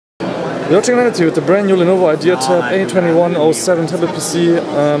You're watching Lenovo with the brand new Lenovo IdeaTab A2107 tablet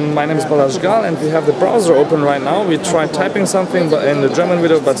PC. My name is Balazs Gal and we have the browser open right now. We tried typing something in the German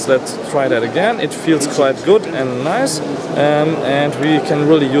video, but let's try that again. It feels quite good and nice, and we can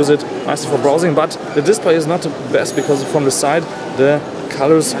really use it nicely for browsing, but the display is not the best because from the side the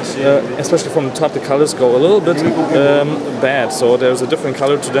colors, especially from the top, the colors go a little bit bad, so there's a different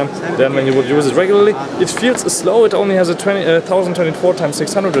color to them than when you would use it regularly. It feels slow. It only has a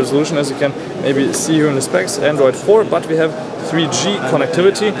 1024x600 resolution, as you can maybe see here in the specs, Android 4, but we have 3G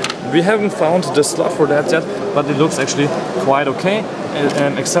connectivity. We haven't found the slot for that yet, but it looks actually quite okay,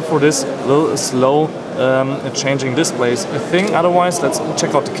 except for this little slow changing displays thing. Otherwise, let's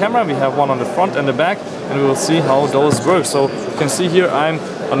check out the camera. We have one on the front and the back, and we will see how those work. So you can see here I'm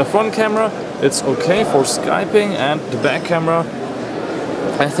on the front camera. It's okay for Skyping, and the back camera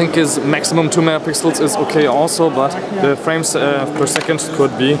I think is maximum 2 megapixels is okay also, but the frames per second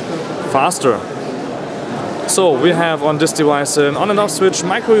could be faster. So we have on this device an on and off switch,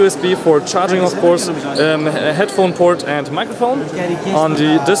 micro USB for charging, of course, a headphone port and microphone. On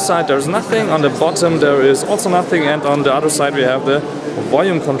this side there's nothing, on the bottom there is also nothing, and on the other side we have the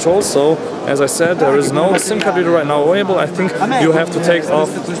volume control. So as I said, there is no SIM card reader right now available. I think you have to take off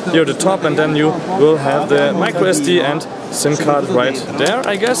here the top, and then you will have the micro SD and SIM card right there,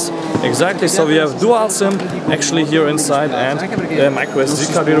 I guess. Exactly, so we have dual SIM actually here inside, and a micro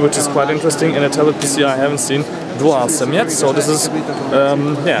SD card reader, which is quite interesting. In a tablet PC I haven't seen dual SIM yet, so this is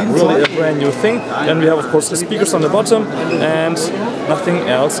yeah, really a brand new thing. Then we have of course the speakers on the bottom, and nothing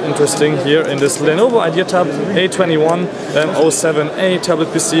else interesting here in this Lenovo IdeaTab A2107 tablet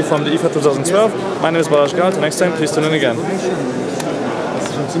PC from the IFA 2012. My name is Balazs Gal. Next time, please tune in again.